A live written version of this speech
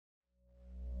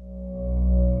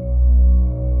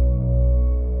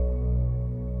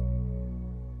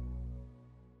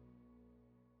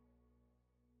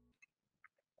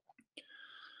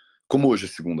Como hoje é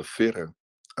segunda-feira,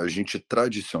 a gente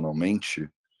tradicionalmente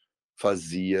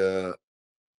fazia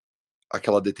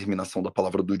aquela determinação da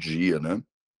palavra do dia, né,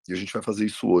 e a gente vai fazer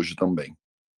isso hoje também.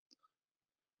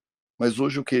 Mas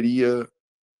hoje eu queria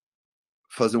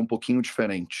fazer um pouquinho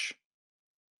diferente.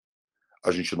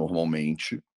 A gente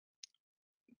normalmente,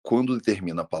 quando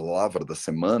determina a palavra da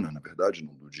semana, na verdade,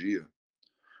 não do dia,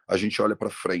 a gente olha para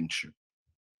frente.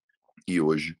 E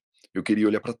hoje eu queria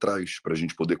olhar para trás, para a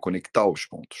gente poder conectar os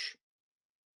pontos.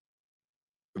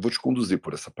 Eu vou te conduzir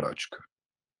por essa prática,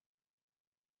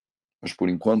 mas por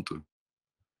enquanto,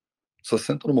 só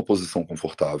senta numa posição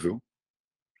confortável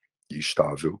e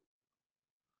estável,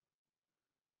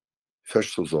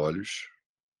 feche seus olhos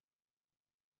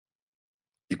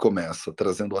e começa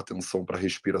trazendo a atenção para a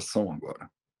respiração agora.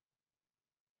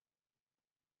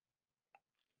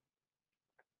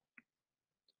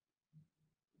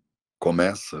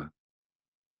 Começa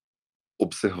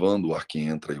observando o ar que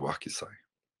entra e o ar que sai.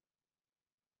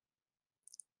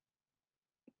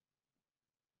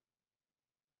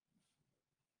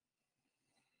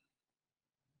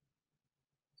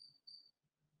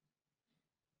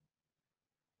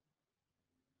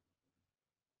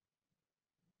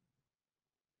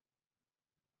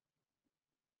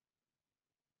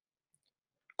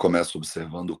 Começa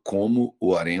observando como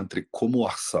o ar entra e como o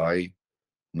ar sai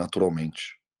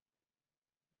naturalmente.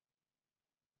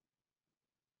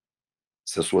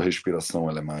 Se a sua respiração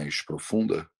ela é mais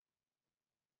profunda,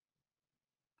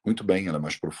 muito bem, ela é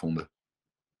mais profunda.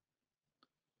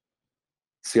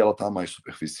 Se ela está mais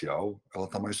superficial, ela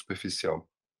está mais superficial.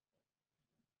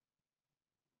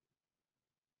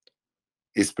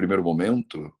 Esse primeiro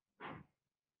momento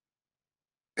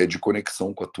é de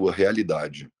conexão com a tua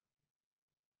realidade.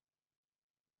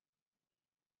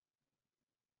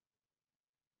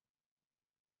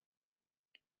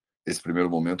 Esse primeiro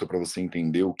momento é para você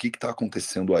entender o que está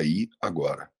acontecendo aí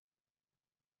agora,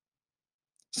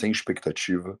 sem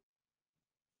expectativa,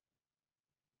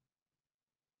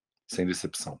 sem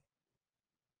decepção.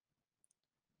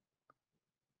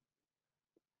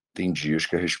 Tem dias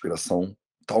que a respiração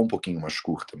tá um pouquinho mais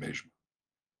curta mesmo.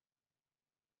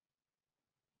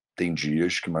 Tem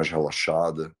dias que mais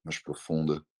relaxada, mais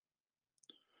profunda.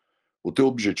 O teu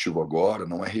objetivo agora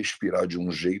não é respirar de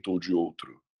um jeito ou de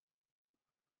outro.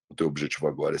 O teu objetivo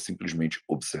agora é simplesmente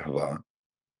observar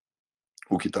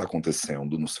o que está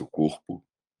acontecendo no seu corpo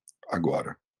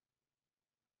agora.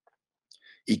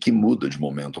 E que muda de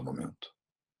momento a momento.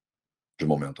 De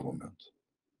momento a momento.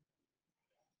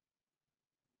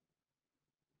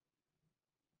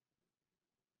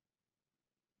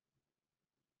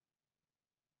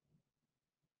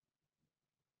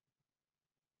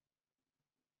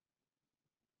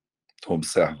 Então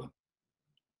observa.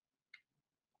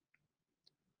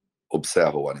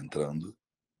 Observa o ar entrando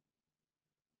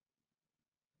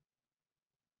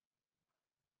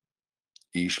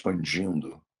e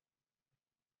expandindo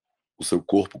o seu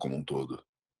corpo como um todo.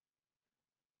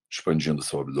 Expandindo o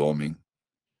seu abdômen,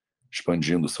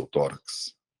 expandindo o seu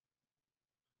tórax.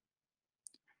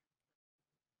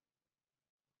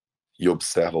 E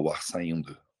observa o ar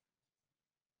saindo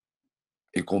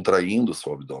e contraindo o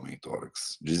seu abdômen e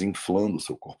tórax, desinflando o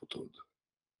seu corpo todo.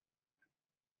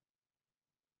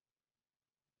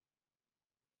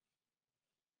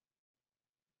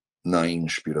 Na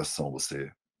inspiração,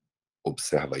 você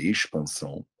observa a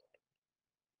expansão.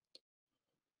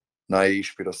 Na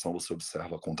expiração, você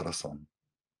observa a contração.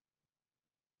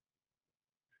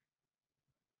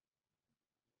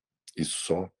 E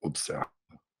só observa.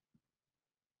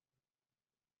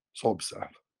 Só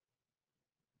observa.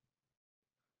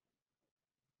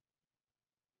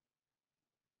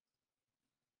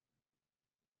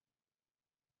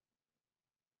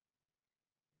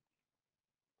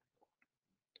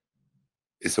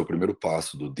 Esse é o primeiro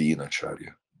passo do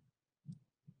Dinacharya,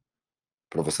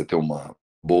 para você ter uma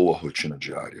boa rotina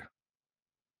diária.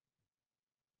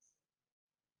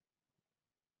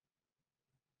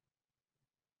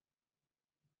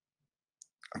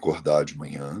 Acordar de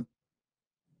manhã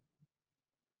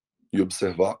e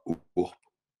observar o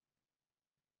corpo.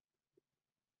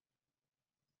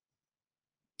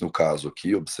 No caso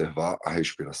aqui, observar a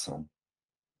respiração.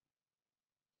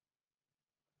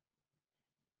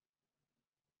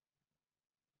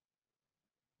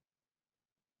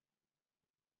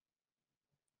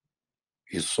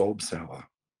 E só observar.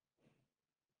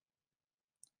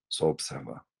 Só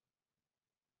observar.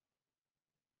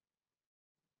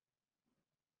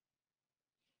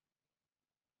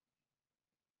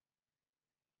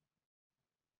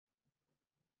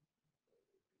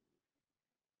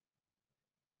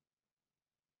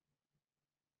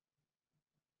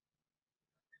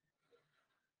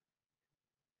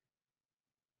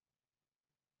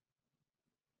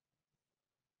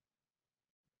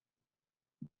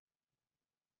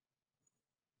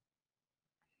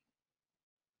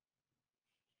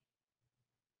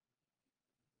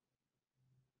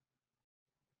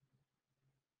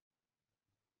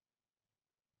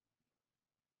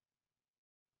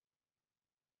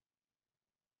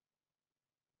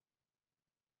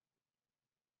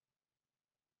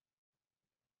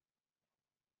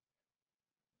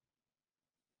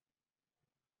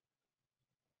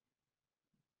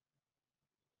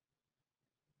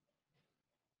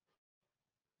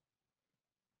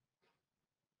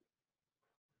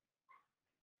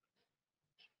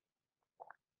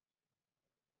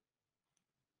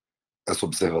 Essa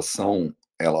observação,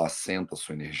 ela assenta a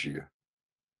sua energia.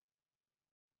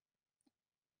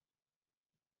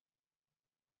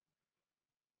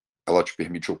 Ela te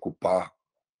permite ocupar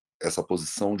essa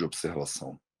posição de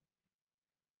observação,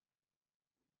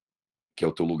 que é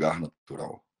o teu lugar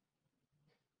natural.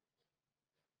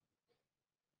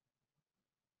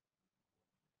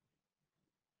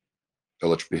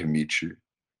 Ela te permite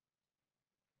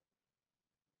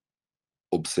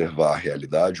observar a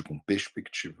realidade com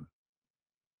perspectiva.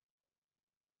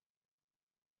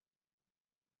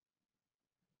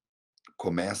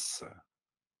 Começa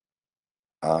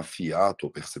a afiar a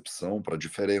tua percepção para a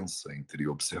diferença entre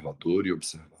observador e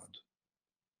observado.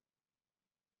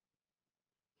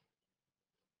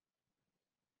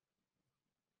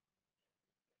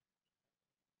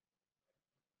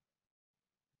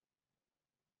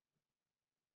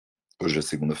 Hoje é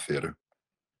segunda-feira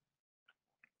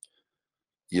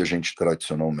e a gente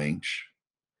tradicionalmente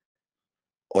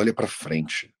olha para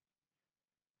frente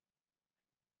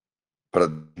para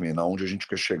determinar onde a gente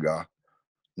quer chegar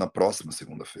na próxima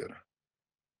segunda-feira.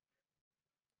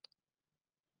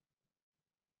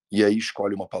 E aí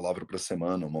escolhe uma palavra para a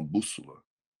semana, uma bússola,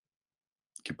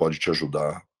 que pode te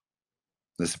ajudar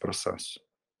nesse processo.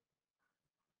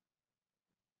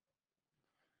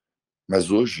 Mas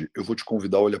hoje eu vou te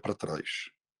convidar a olhar para trás,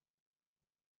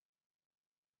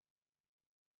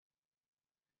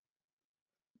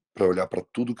 para olhar para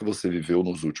tudo que você viveu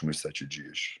nos últimos 7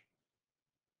 dias,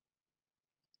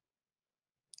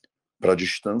 para a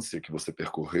distância que você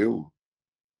percorreu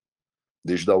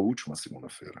desde a última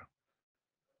segunda-feira.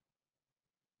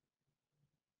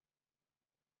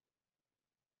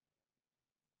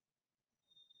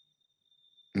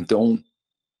 Então,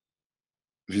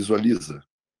 visualiza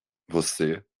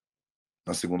você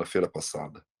na segunda-feira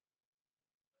passada.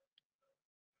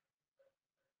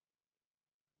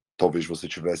 Talvez você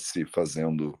estivesse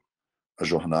fazendo a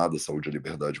jornada Saúde e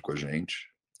Liberdade com a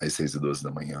gente, às 6h12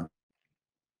 da manhã.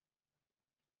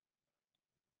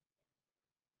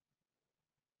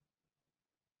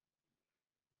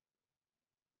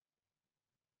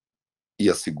 E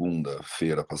a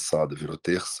segunda-feira passada virou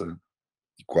terça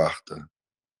e quarta,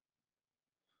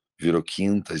 virou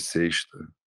quinta e sexta.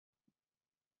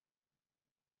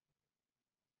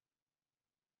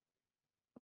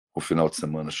 O final de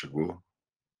semana chegou,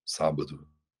 sábado,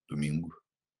 domingo,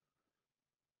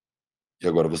 e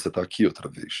agora você está aqui outra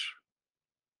vez.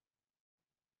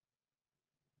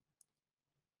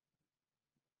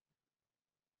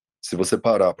 Se você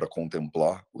parar para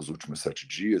contemplar os últimos 7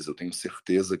 dias, eu tenho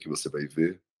certeza que você vai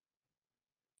ver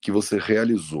que você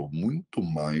realizou muito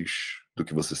mais do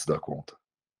que você se dá conta.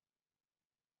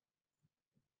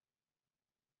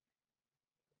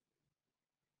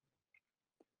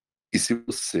 E se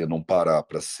você não parar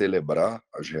para celebrar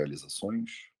as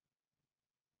realizações,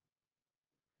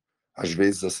 às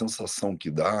vezes a sensação que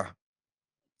dá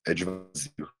é de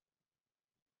vazio,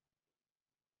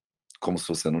 como se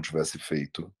você não tivesse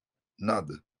feito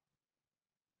nada.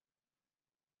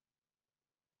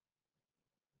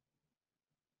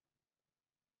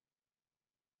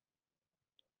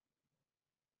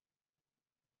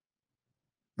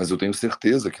 Mas eu tenho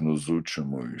certeza que nos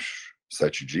últimos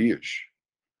 7 dias,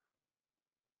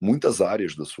 muitas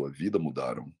áreas da sua vida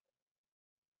mudaram.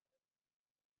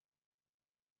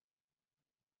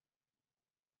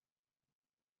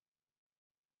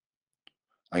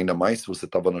 Ainda mais se você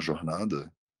estava na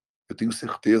jornada, eu tenho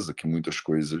certeza que muitas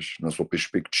coisas na sua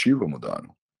perspectiva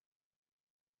mudaram.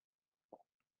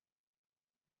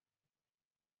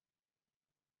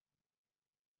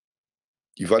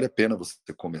 E vale a pena você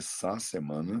começar a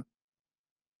semana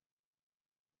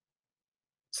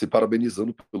se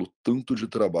parabenizando pelo tanto de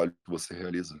trabalho que você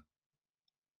realiza,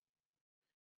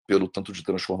 pelo tanto de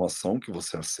transformação que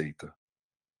você aceita,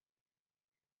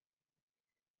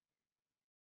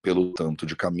 pelo tanto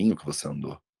de caminho que você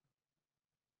andou.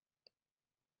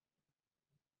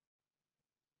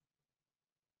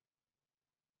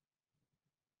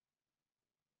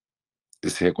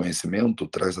 Esse reconhecimento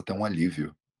traz até um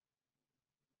alívio.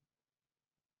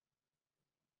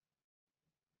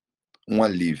 Um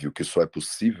alívio que só é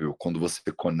possível quando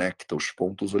você conecta os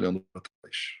pontos olhando para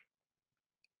trás.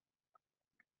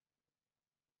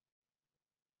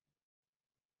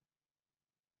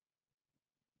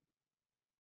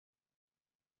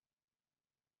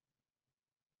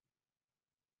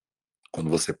 Quando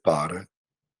você para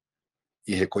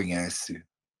e reconhece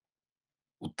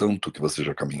o tanto que você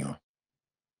já caminhou.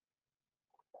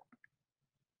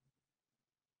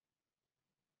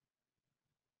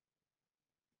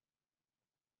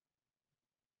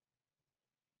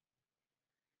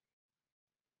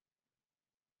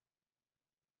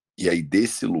 E aí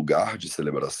desse lugar de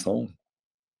celebração,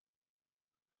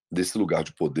 desse lugar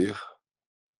de poder,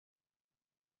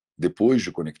 depois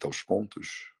de conectar os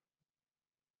pontos,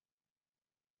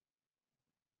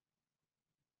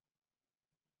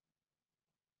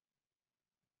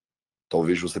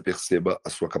 talvez você perceba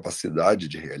a sua capacidade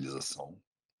de realização.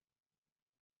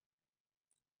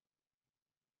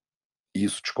 E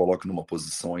isso te coloque numa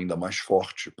posição ainda mais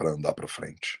forte para andar para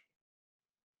frente,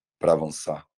 para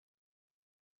avançar.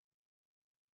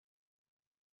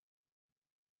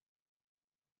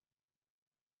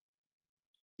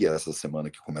 E essa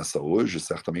semana que começa hoje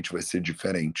certamente vai ser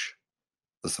diferente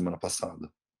da semana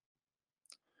passada.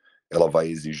 Ela vai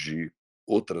exigir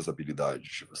outras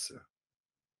habilidades de você.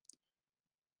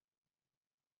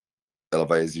 Ela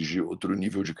vai exigir outro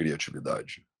nível de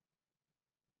criatividade.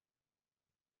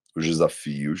 Os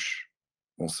desafios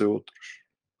vão ser outros.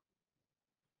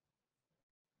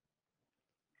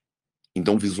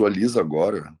 Então visualiza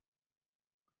agora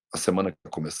a semana que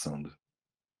está começando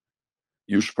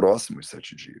e os próximos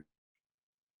 7 dias.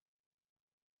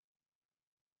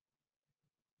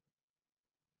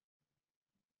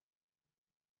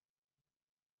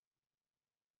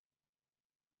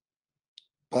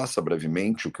 Passa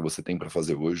brevemente o que você tem para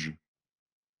fazer hoje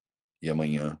e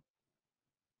amanhã.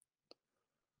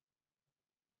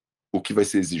 O que vai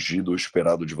ser exigido ou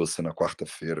esperado de você na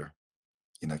quarta-feira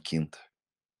e na quinta.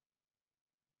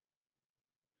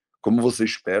 Como você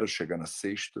espera chegar na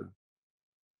sexta,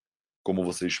 como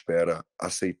você espera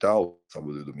aceitar o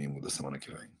sábado e domingo da semana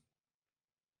que vem.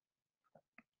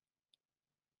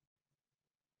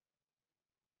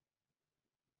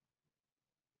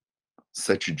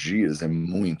 7 dias é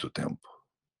muito tempo.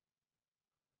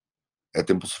 É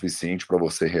tempo suficiente para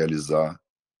você realizar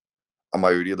a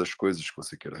maioria das coisas que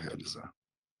você queira realizar.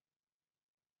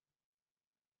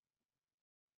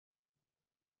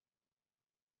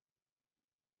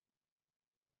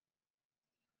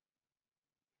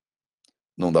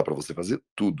 Não dá para você fazer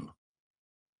tudo,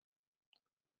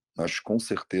 mas com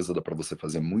certeza dá para você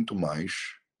fazer muito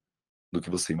mais do que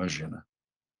você imagina.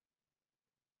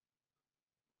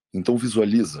 Então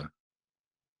visualiza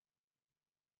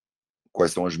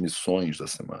quais são as missões da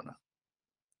semana,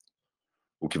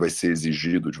 o que vai ser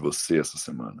exigido de você essa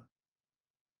semana,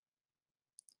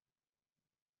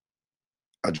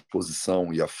 a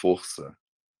disposição e a força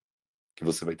que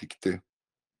você vai ter que ter.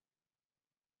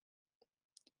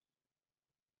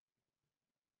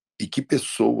 E que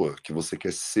pessoa que você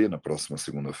quer ser na próxima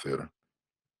segunda-feira,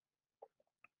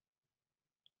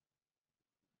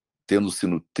 tendo se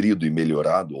nutrido e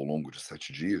melhorado ao longo de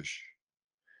 7 dias,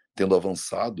 tendo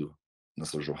avançado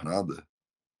nessa jornada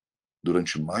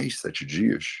durante mais 7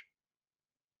 dias,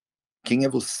 quem é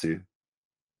você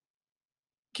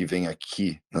que vem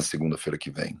aqui na segunda-feira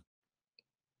que vem?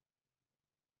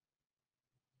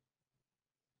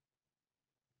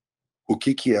 O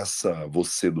que que essa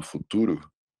você do futuro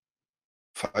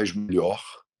faz melhor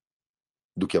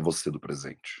do que a você do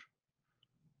presente?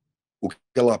 O que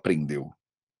ela aprendeu?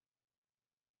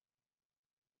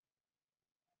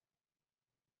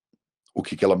 O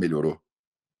que que ela melhorou?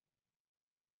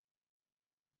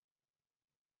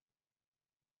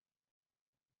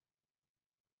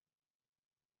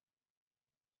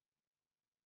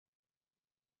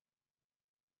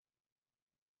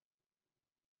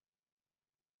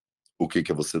 O que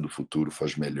que a você do futuro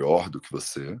faz melhor do que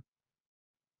você?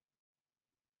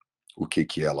 O que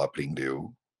que ela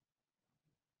aprendeu?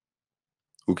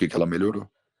 O que que ela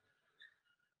melhorou?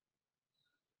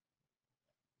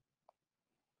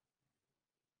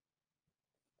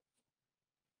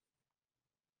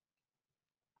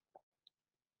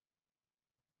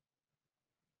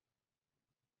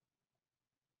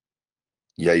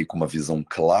 E aí, com uma visão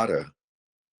clara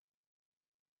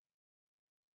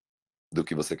do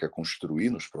que você quer construir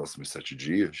nos próximos 7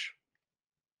 dias,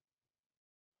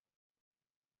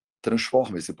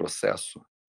 transforma esse processo,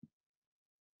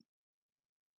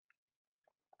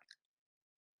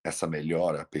 essa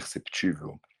melhora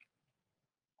perceptível,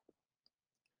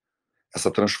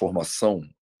 essa transformação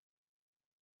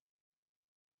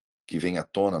que vem à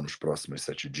tona nos próximos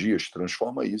 7 dias,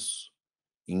 transforma isso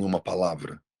em uma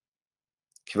palavra,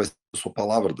 que vai ser a sua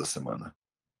palavra da semana.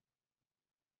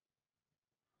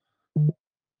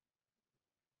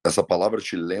 Essa palavra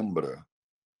te lembra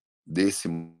desse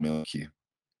momento aqui,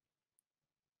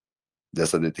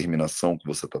 dessa determinação que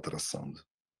você está traçando,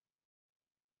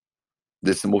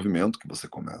 desse movimento que você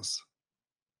começa.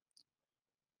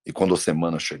 E quando a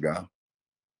semana chegar,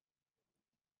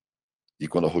 e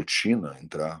quando a rotina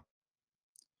entrar,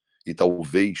 e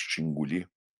talvez te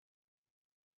engolir,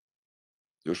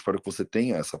 eu espero que você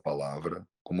tenha essa palavra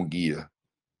como guia,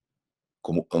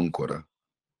 como âncora.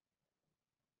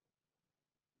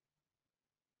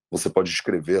 Você pode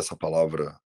escrever essa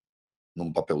palavra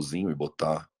num papelzinho e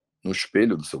botar no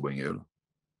espelho do seu banheiro,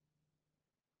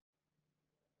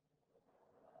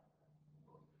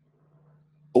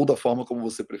 ou da forma como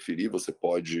você preferir, você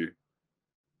pode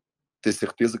ter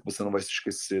certeza que você não vai se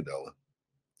esquecer dela,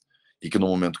 e que no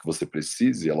momento que você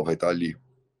precise, ela vai estar ali.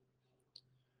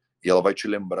 E ela vai te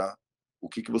lembrar o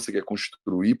que você quer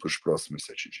construir para os próximos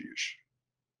 7 dias.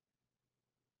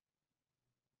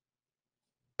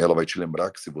 Ela vai te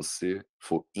lembrar que se você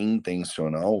for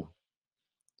intencional,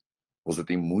 você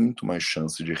tem muito mais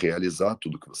chance de realizar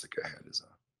tudo que você quer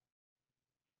realizar.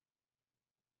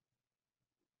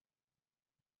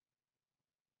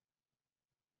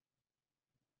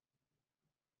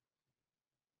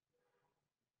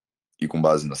 E com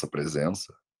base nessa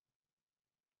presença,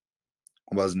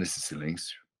 com base nesse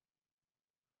silêncio,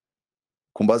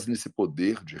 com base nesse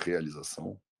poder de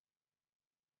realização,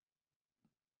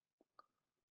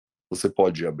 você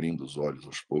pode ir abrindo os olhos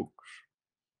aos poucos.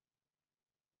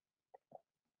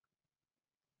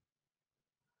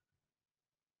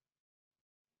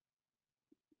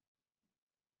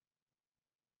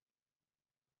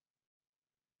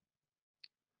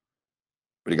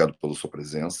 Obrigado pela sua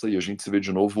presença e a gente se vê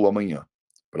de novo amanhã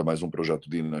para mais um projeto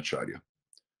de Inacharya.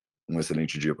 Um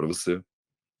excelente dia para você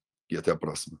e até a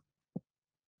próxima.